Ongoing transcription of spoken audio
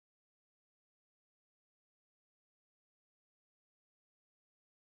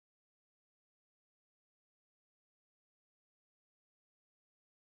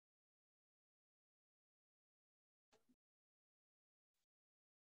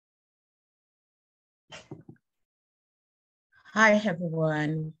Hi,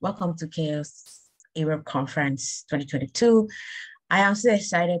 everyone. Welcome to Chaos Europe Conference 2022. I am so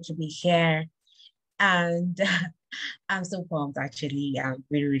excited to be here and I'm so pumped, actually. I'm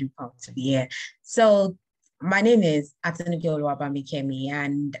really, really pumped to be here. So, my name is Atinuke Oluwabamikemi,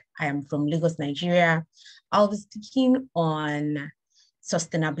 and I am from Lagos, Nigeria. I'll be speaking on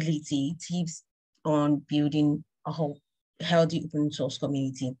sustainability, tips on building a whole healthy open source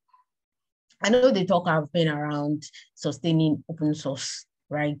community. I know the talk have been around sustaining open source,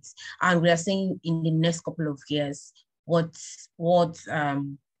 right? And we are saying in the next couple of years, what is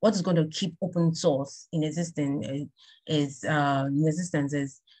going to keep open source in existence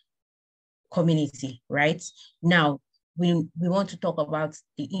is community, right? Now we want to talk about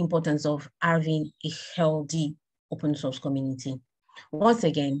the importance of having a healthy open source community. Once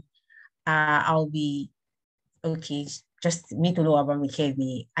again, I'll be okay, just me to know about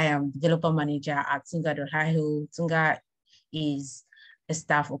Oluwabamikemi. I am developer manager at Tunga.io. Tunga is a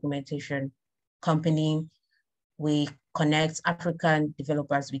staff augmentation company. We connect African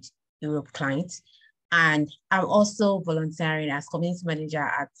developers with Europe clients. And I'm also volunteering as community manager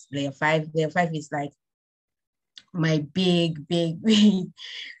at Layer 5. Layer 5 is like my big,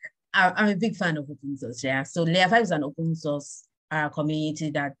 I'm a big fan of open source, yeah. So Layer 5 is an open source community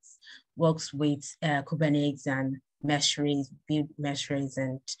that works with Kubernetes and mesh arrays, build mesh arrays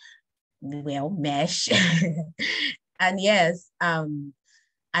and, well, mesh. And yes, I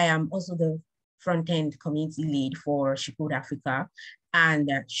am also the front-end community lead for She-Code Africa,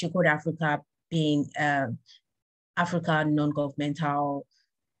 and She-Code Africa being Africa non-governmental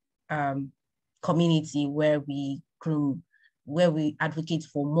community where we advocate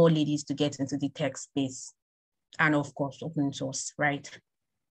for more ladies to get into the tech space and, of course, open source, right?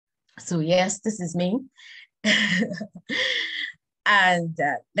 So yes, this is me. And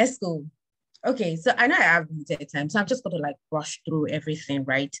let's go. Okay, so I know I have limited time, so I'm just going to like brush through everything,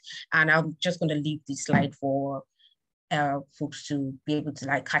 right? And I'm just going to leave this slide for folks to be able to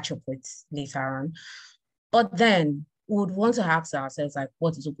like catch up with later on. But then we would want to ask ourselves, like,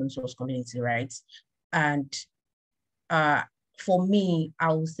 what is open source community, right? And for me,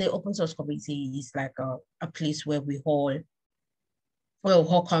 I would say open source community is like a place where we all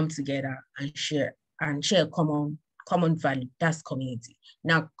come together and share common value. That's community.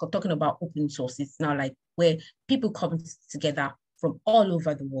 Now, talking about open source, it's now like where people come together from all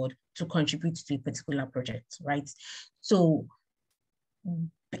over the world to contribute to a particular project, right? So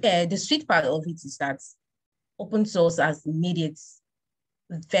the sweet part of it is that open source has made it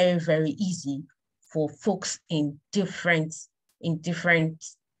very, very easy for folks in different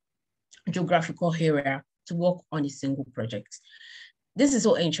geographical area to work on a single project. This is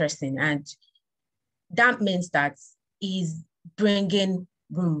so interesting, and that means that is bringing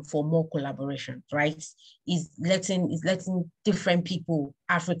room for more collaboration, right? Is letting different people,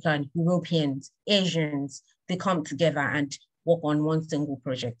 African, Europeans, Asians, they come together and work on one single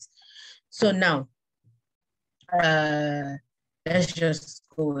project. So now, let's just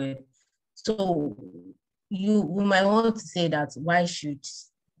go with. So you might want to say that why should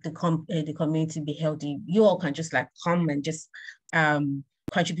the community be healthy? You all can just like come and just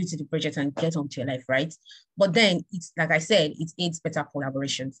contribute to the project and get on to your life, right? But then it's like I said, it aids better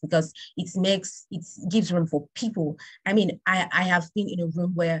collaborations because it gives room for people. I mean, I have been in a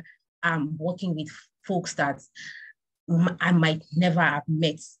room where I'm working with folks that I might never have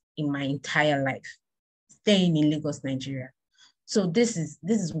met in my entire life, staying in Lagos, Nigeria. So this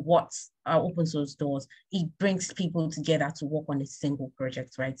is what our open source does. It brings people together to work on a single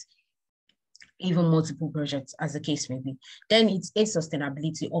project, right? Even multiple projects, as the case may be. Then it's a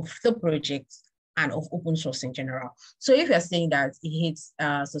sustainability of the project and of open source in general. So if you're saying that it hits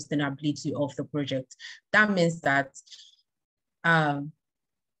sustainability of the project, that means that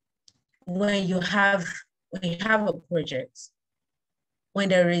when you have a project, when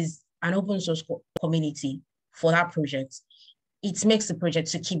there is an open source community for that project, it makes the project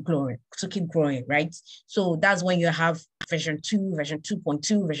to keep growing, right? So that's when you have version 2, version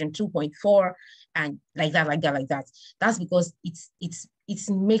 2.2, version 2.4, and like that. That's because it's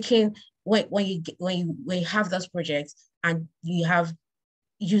making when you have those projects and you have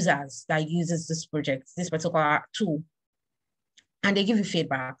users that uses this particular tool, and they give you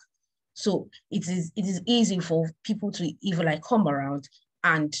feedback. So it is easy for people to even like come around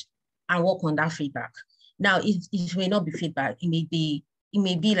and work on that feedback. Now, it may not be feedback. It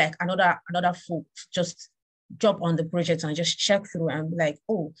may be like another folk just jump on the project and just check through and be like,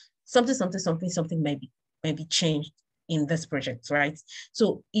 oh, something may be changed in this project, right?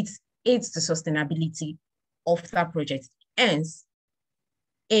 So it's the sustainability of that project. Hence,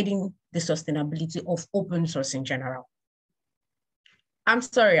 aiding the sustainability of open source in general. I'm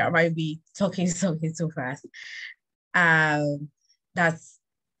sorry, I might be talking something too fast. That's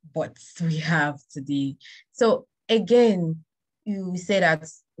what we have today. So again, you say that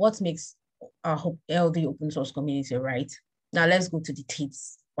what makes a healthy open source community, right? Now let's go to the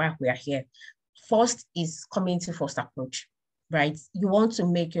tips while we are here. First is community first approach, right? You want to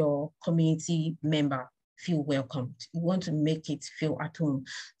make your community member feel welcomed. You want to make it feel at home.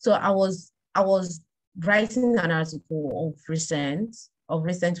 So I was writing an article of recent,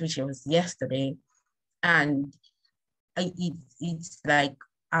 which was yesterday, and it's like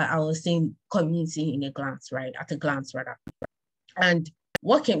I was saying community in a glance, right? At a glance, rather. And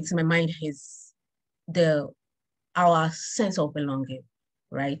what came to my mind is our sense of belonging,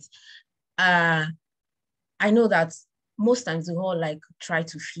 right? I know that most times we all like try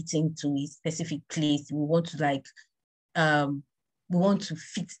to fit into a specific place. We want to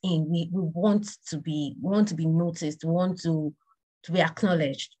fit in. We want to be noticed. We want to be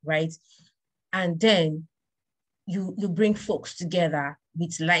acknowledged, right? And then you bring folks together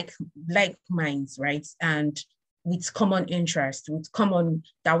with like minds, right? And with common interest,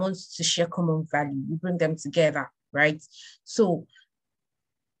 that wants to share common value. You bring them together, right? So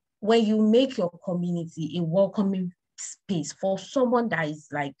when you make your community a welcoming space for someone that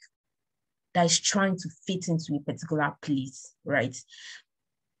is trying to fit into a particular place, right?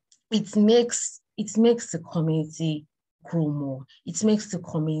 It makes the community grow more. It makes the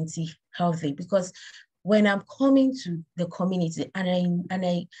community healthy, because when I'm coming to the community and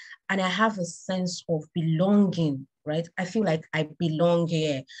I have a sense of belonging, right? I feel like I belong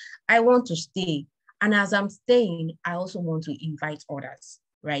here. I want to stay. And as I'm staying, I also want to invite others,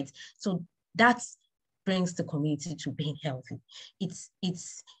 right? So that brings the community to being healthy. It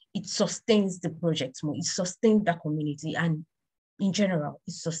sustains the project more. It sustains the community, and in general,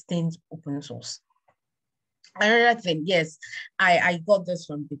 it sustains open source. Another thing, yes, I got this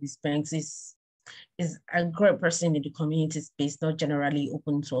from Baby Spanks, is a great person in the community space, not generally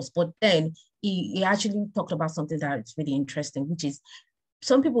open source. But then he actually talked about something that is really interesting, which is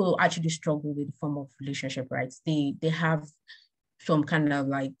some people actually struggle with the form of relationship, right? They have some kind of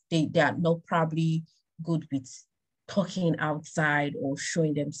like, they are not probably good with talking outside or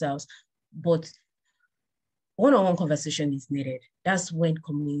showing themselves, but one-on-one conversation is needed. That's when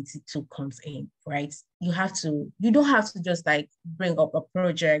community too comes in, right? You don't have to just like bring up a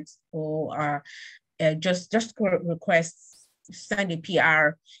project or just request, send a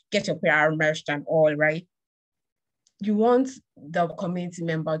PR, get your PR merged and all, right? You want the community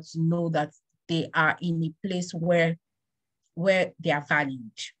member to know that they are in a place where they are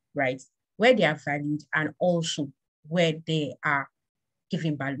valued, right? Where they are valued, and also where they are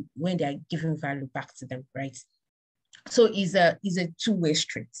giving value, when they are giving value back to them, right? So it's a two-way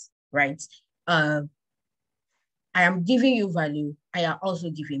street, right? I am giving you value. I am also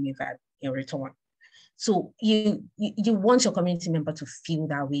giving me value in return. So you want your community member to feel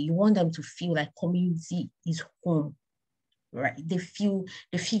that way. You want them to feel like community is home, right? They feel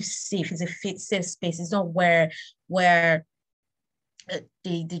safe. It's a safe space. It's not where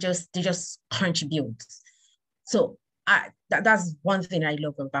they just crunch builds. So that's one thing I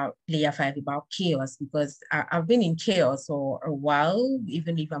love about Layer 5, about CHAOSS, because I've been in CHAOSS for a while,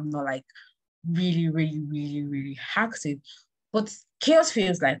 even if I'm not like really, really, really, really active. But CHAOSS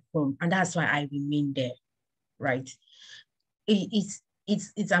feels like home, and that's why I remain there, right? It's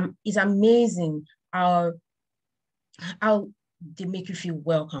amazing how they make you feel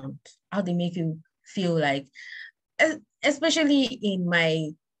welcomed, how they make you feel like, especially in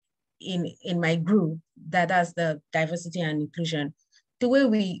my group, that's the diversity and inclusion, the way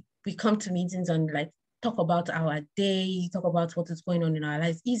we come to meetings and like talk about our day, talk about what is going on in our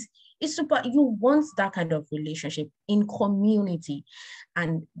lives, is super. You want that kind of relationship in community,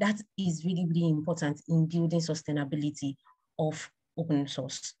 and that is really, really important in building sustainability of open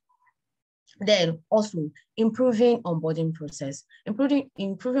source. Then also improving onboarding process. Improving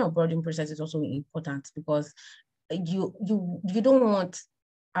onboarding process is also important, because you don't want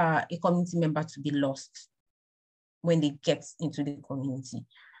a community member to be lost when they get into the community,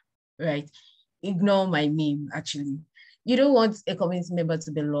 right? Ignore my name, actually. You don't want a community member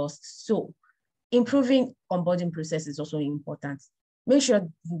to be lost. So improving onboarding process is also important. Make sure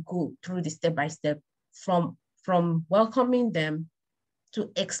you go through the step-by-step from welcoming them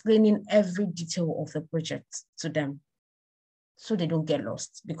to explaining every detail of the project to them, so they don't get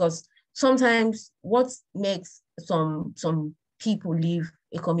lost. Because sometimes what makes some people leave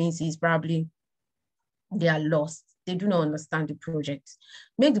a community is probably they are lost. They do not understand the project.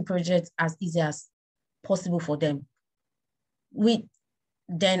 Make the project as easy as possible for them. With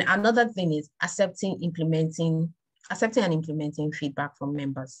Then another thing is accepting and implementing feedback from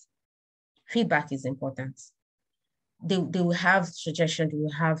members. Feedback is important. They will have suggestions, they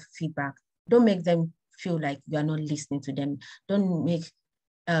will have feedback. Don't make them feel like you are not listening to them. Don't make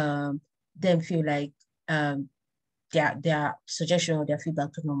them feel like their suggestion or their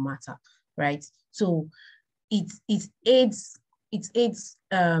feedback do not matter, right? So it aids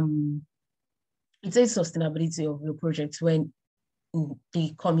sustainability of your project when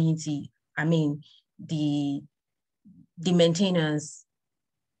the community, I mean the maintainers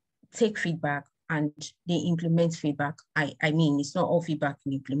take feedback and they implement feedback. I mean, it's not all feedback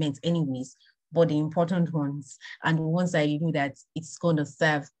you implement anyways, but the important ones and the ones that you know that it's going to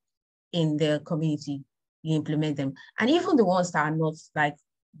serve in the community, you implement them. And even the ones that are not like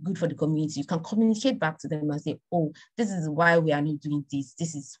good for the community, you can communicate back to them and say, oh, this is why we are not doing this.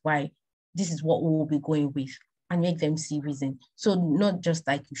 This is why, this is what we will be going with, and make them see reason. So not just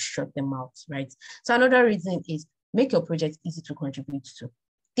like you shut them out, right? So another reason is make your project easy to contribute to.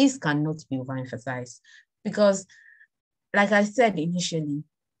 This cannot be overemphasized because, like I said initially,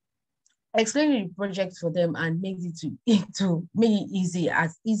 explaining the project for them and make it to make it easy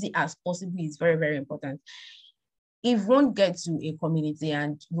as possible is very, very important. If one gets to a community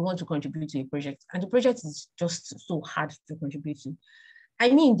and you want to contribute to a project, and the project is just so hard to contribute to,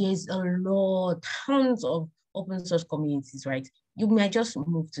 I mean, there's a lot, tons of open source communities, right? You might just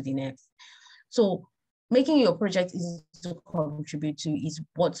move to the next. So making your project easy to contribute to is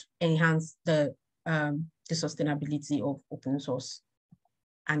what enhance the sustainability of open source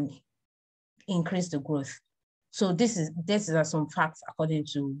and increase the growth. So this are some facts according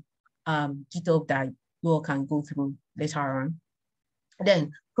to GitHub that you all can go through later on.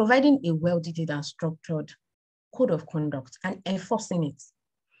 Then providing a well-detailed and structured code of conduct and enforcing it.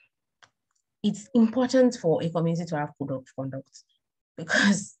 It's important for a community to have code of conduct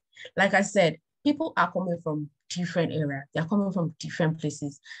because, like I said, people are coming from different areas. They're coming from different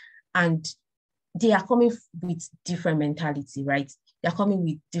places and they are coming with different mentality, right? They're coming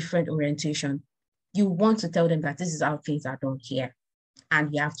with different orientation. You want to tell them that this is how things are done here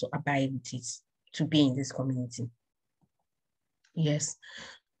and you have to abide with it to be in this community. Yes.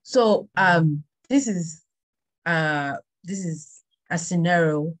 So this is a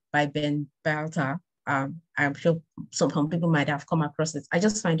scenario by Ben Belter. I'm sure some people might have come across it. I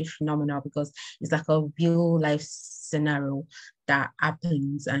just find it phenomenal because it's like a real life scenario that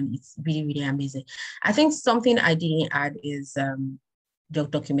happens and it's really, really amazing. I think something I didn't add is the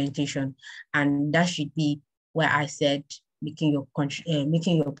documentation, and that should be where I said making your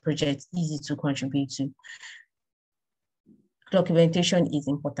project easy to contribute to. Documentation is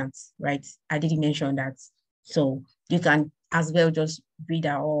important, right? I didn't mention that. So you can as well just read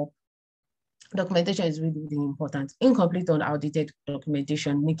that up. Documentation is really, really important. Incomplete or outdated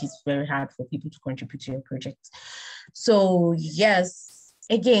documentation makes it very hard for people to contribute to your project. So yes,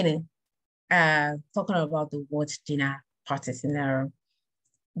 again, talking about the what dinner party scenario.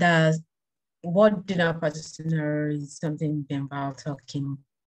 The what dinner party scenario is something Ben Valter came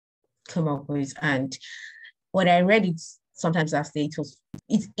up with, and when I read it, sometimes I say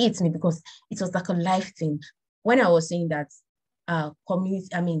it ate me because it was like a life thing. When I was saying that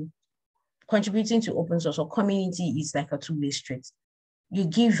contributing to open source or community is like a two-way street. You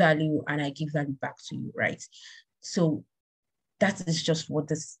give value and I give value back to you, right? So that is just what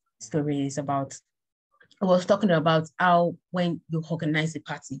this story is about. I was talking about how when you organize a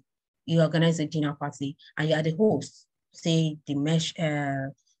party, you organize a dinner party and you are the host, say the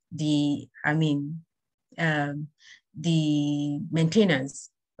maintenance,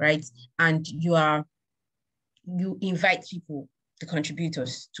 right? And you invite people, the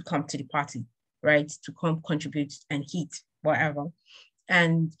contributors, to come to the party, right? To come contribute and eat, whatever.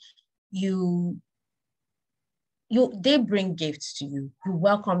 And they bring gifts to you. You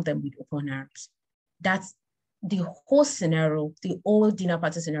welcome them with open arms. That's the whole scenario, the old dinner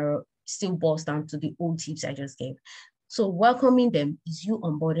party scenario still boils down to the old tips I just gave. So welcoming them is you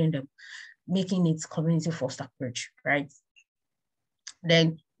onboarding them, making it community first approach, right?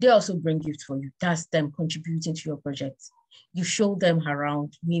 Then they also bring gifts for you. That's them contributing to your project. You show them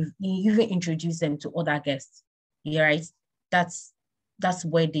around. You even introduce them to other guests, right? That's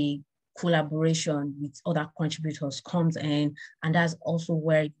where the collaboration with other contributors comes in, and that's also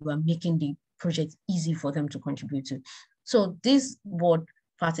where you are making the project easy for them to contribute to. So this board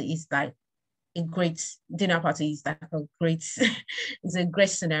party is like a great dinner party. Is like a great, it's a great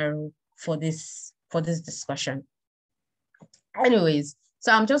scenario for this discussion. Anyways,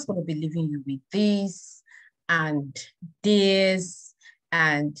 so I'm just going to be leaving you with this and this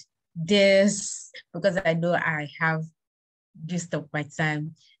and this because I know I have gist of my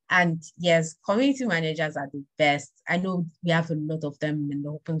time. And yes, community managers are the best. I know we have a lot of them in the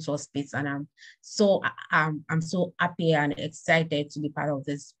open source space, and I'm so happy and excited to be part of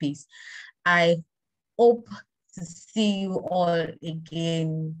this space. I hope to see you all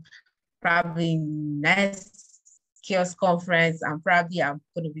again, probably next CHAOSS conference, and probably I'm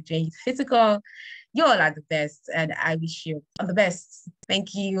going to be doing physical. You all are the best, and I wish you all the best.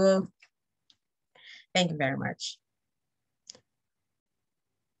 Thank you. Thank you very much.